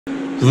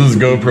This is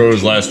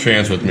GoPro's last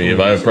chance with me. If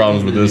I have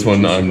problems with this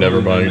one, I'm never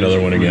buying another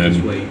one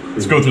again.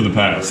 Let's go through the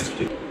past.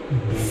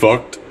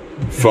 Fucked.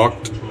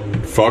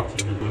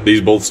 These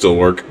both still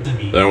work.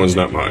 That one's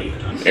not mine.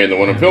 And the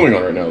one I'm filming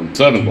on right now,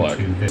 7 black.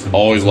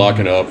 Always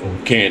locking up.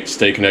 Can't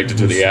stay connected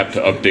to the app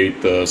to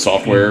update the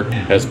software.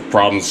 Has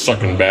problems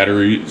sucking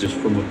batteries. Just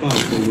from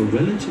above, well, we're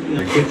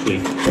relatively quickly,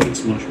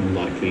 it's much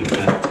more likely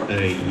that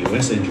a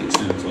US engine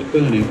sounds like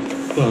burning,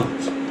 but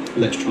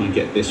let's try and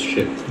get this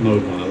ship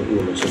mobile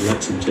or to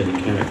Lexington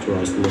and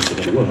characterize the rest of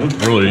their work.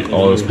 Really,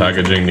 all this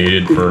packaging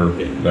needed for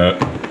that.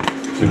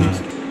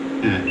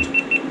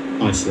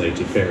 And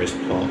isolated various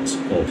parts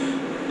of.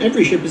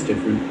 Every ship is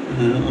different.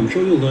 I'm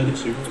sure you'll learn it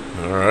soon.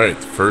 Alright,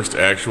 first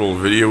actual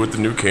video with the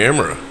new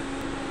camera.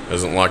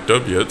 Hasn't locked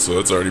up yet, so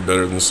that's already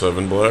better than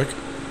 7 black.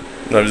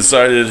 And I've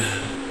decided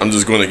I'm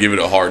just going to give it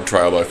a hard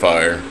trial by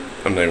fire.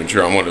 I'm not even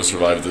sure I'm going to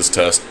survive this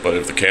test, but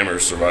if the camera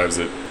survives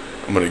it,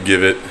 I'm going to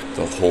give it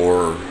the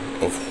horror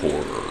of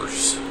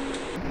horrors.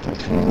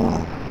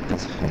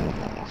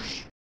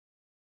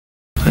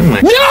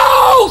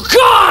 No,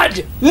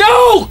 God!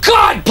 No,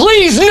 God,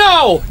 please,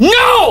 no!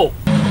 No!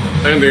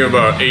 I can think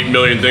about 8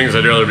 million things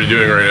I'd rather be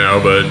doing right now,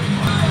 but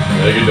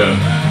gotta get done.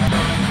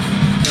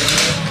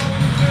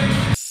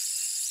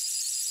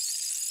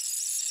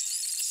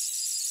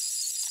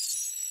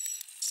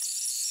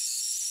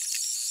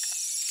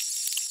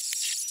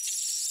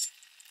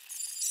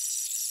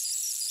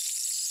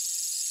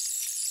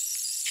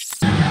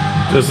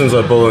 Just since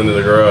I pull into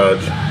the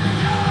garage.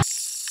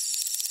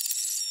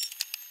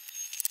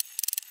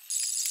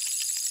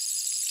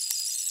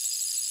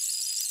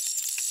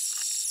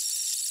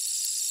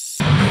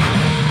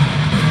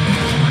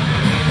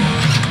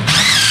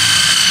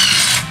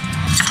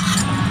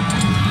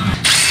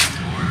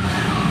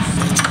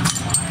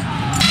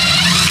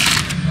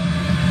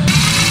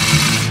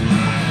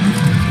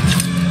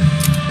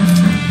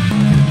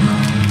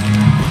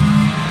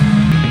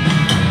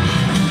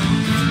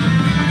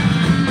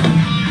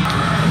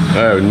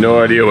 I have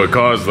no idea what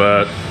caused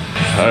that.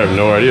 I have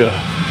no idea.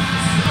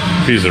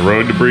 A piece of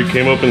road debris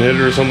came up and hit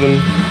it or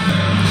something.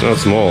 It's not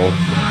small.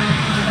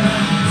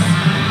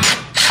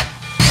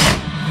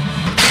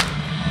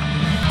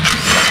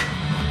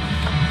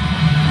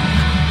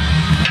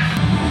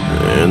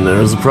 And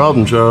there's the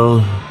problem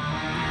child.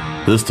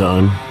 This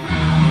time.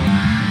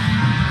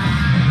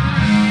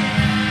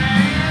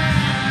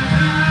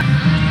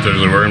 It's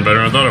actually working better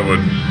than I thought it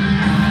would.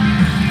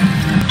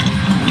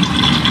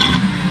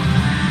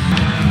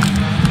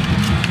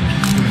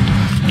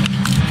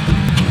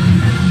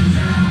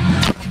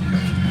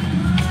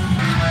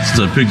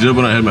 Since I picked it up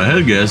when I had my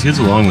head gaskets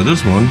along with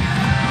this one,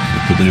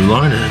 I put the new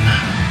line in.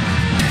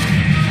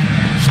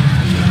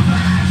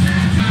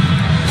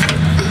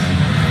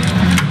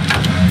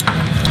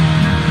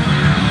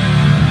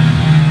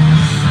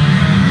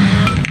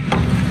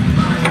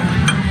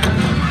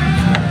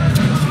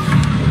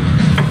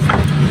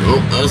 Oh,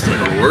 that's not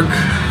gonna work.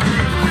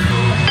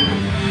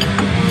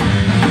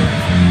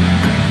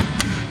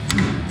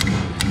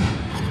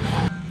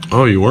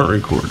 Oh, you weren't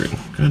recording.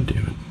 God damn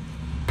it.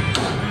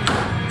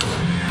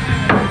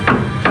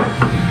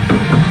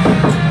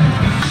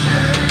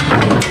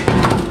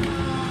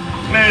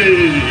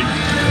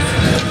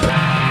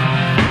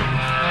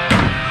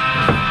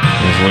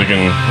 It's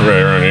leaking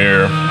right around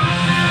here.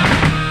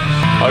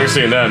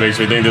 Obviously, that makes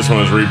me think this one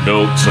was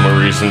rebuilt somewhere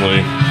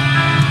recently.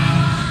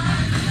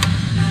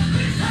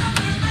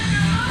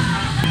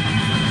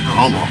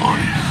 Come on.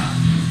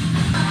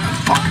 That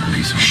fucking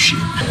piece of shit.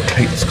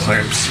 Tight as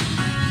clamps.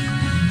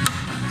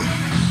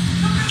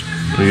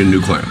 I need a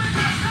new clamp.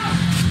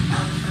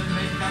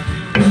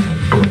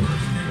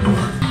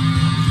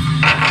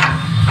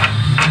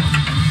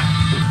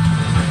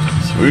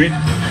 Sweet.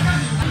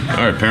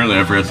 Alright, apparently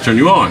I forgot to turn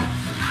you on.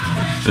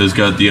 It's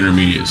got the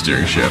intermediate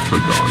steering shaft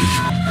hooked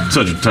on.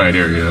 Such a tight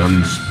area,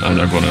 I'm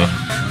not gonna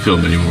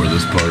film any more of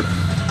this part.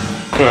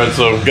 Alright,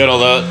 so got all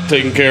that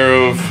taken care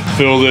of,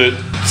 filled it,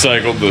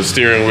 cycled the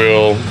steering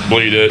wheel,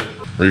 bleed it,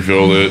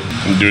 refilled it,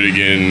 and do it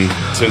again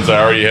since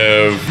I already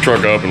have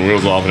truck up and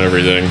wheels off and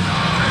everything.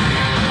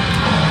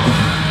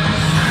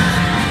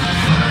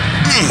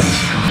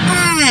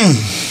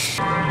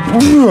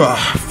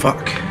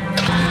 Fuck.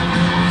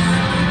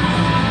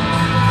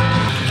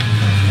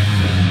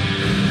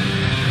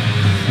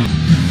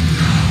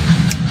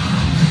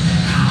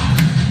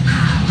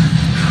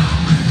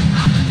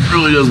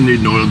 Really doesn't need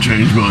an oil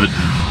change, but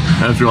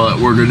after all that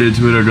work I did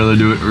to it, I'd rather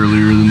do it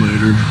earlier than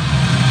later.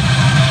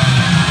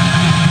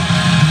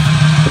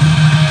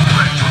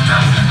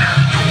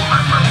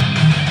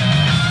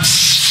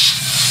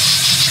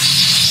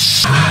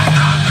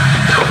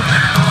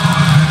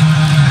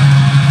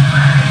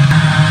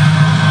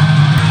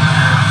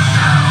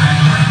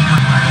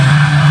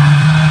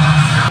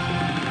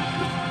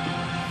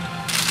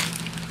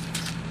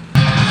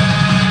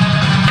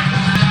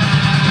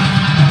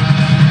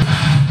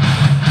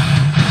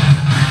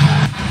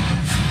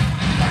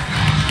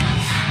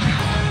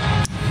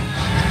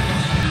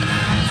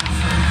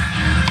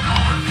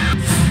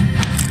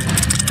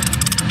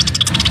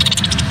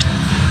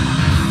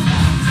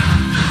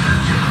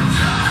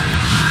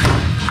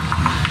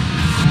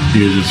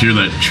 You guys just hear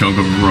that chunk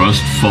of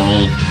rust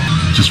fall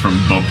just from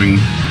bumping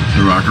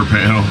the rocker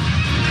panel.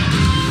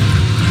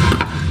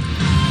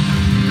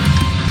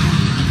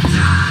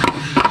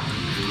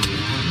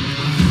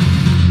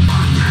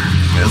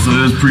 Yes,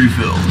 it is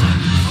pre-filled.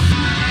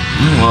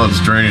 While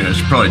it's draining, I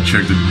should probably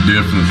check the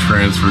diff in the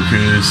transfer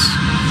case.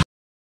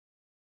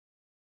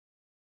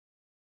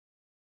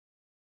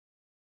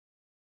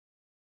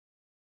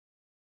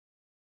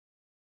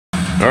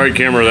 Alright,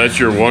 camera, that's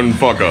your one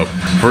fuck up.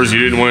 First you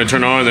didn't want to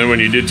turn on, then when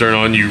you did turn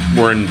on, you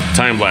were in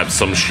time-lapse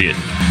some shit.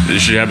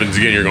 This shit happens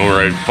again, you're going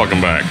right fucking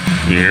back.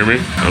 You hear me?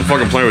 I'm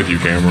fucking playing with you,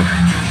 camera.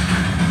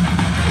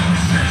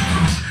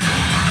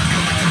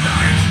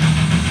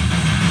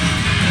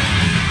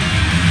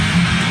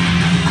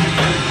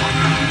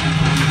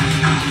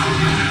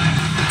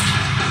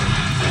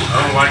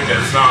 I don't like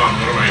that sound.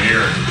 What am I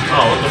hearing?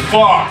 Oh, what the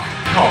fuck?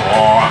 Come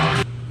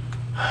on.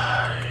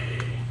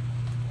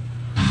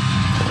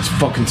 That's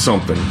fucking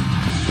something.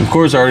 Of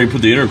course, I already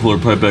put the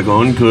intercooler pipe back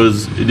on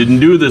because it didn't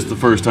do this the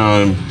first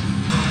time.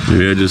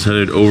 Maybe I just had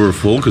it over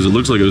full because it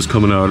looks like it was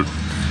coming out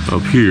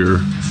up here.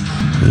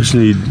 I just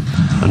need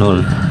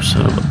another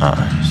set of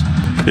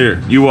eyes.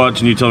 Here, you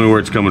watch and you tell me where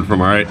it's coming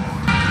from, alright?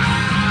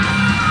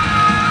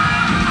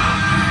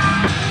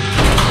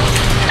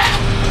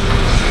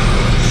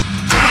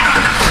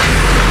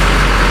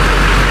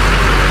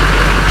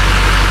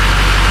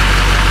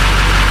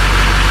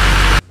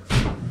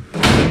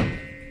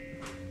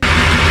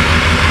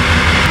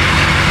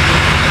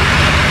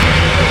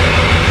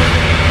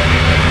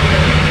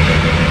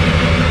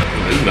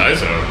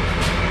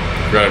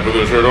 Gotta put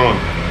this shirt on.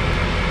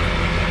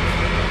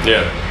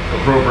 Yeah,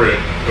 appropriate.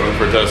 Going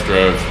for a test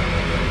drive.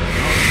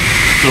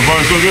 So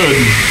far, so good.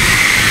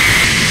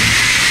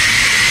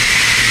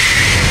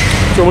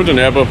 So I went to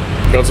Napa,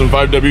 got some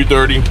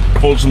 5W30,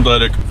 full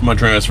synthetic for my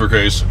transfer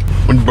case.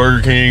 Went to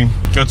Burger King,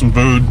 got some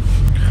food.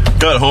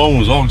 Got home,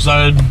 was all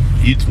excited,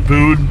 eat some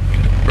food,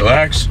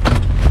 relax.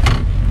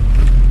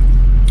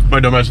 My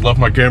dumbass left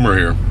my camera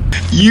here.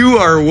 You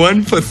are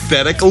one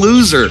pathetic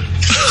loser.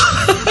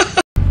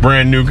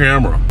 Brand new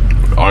camera.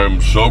 I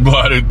am so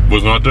glad it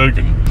was not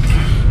taken.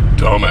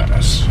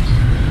 Dumbass.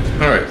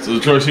 Alright, so the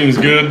truck seems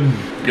good.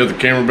 Got the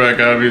camera back,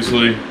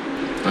 obviously.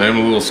 I am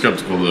a little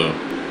skeptical, though.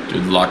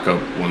 Did lock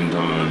up one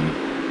time.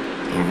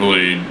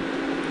 Hopefully,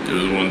 it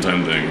was a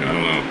one-time thing. I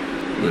don't know.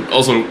 But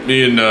also,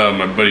 me and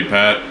my buddy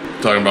Pat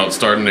talking about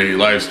starting a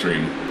live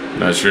stream.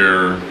 Not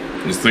sure.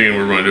 I was thinking we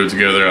were going to do it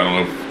together. I don't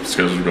know if the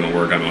schedule's going to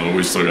work. I don't know.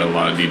 We still got a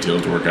lot of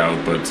details to work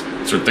out. But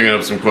start thinking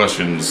of some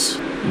questions.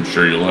 I'm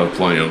sure you'll have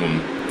plenty of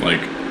them. Like,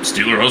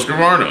 Steeler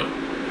Husqvarna,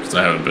 because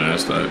I haven't been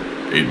asked that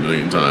 8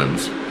 million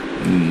times.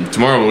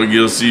 Tomorrow we'll get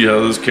to see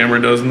how this camera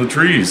does in the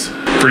trees.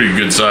 Pretty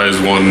good sized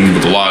one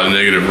with a lot of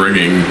negative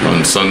rigging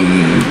on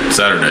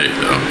Saturday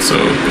though, so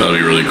that'll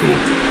be really cool.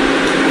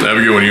 Have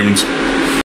a good one, humans.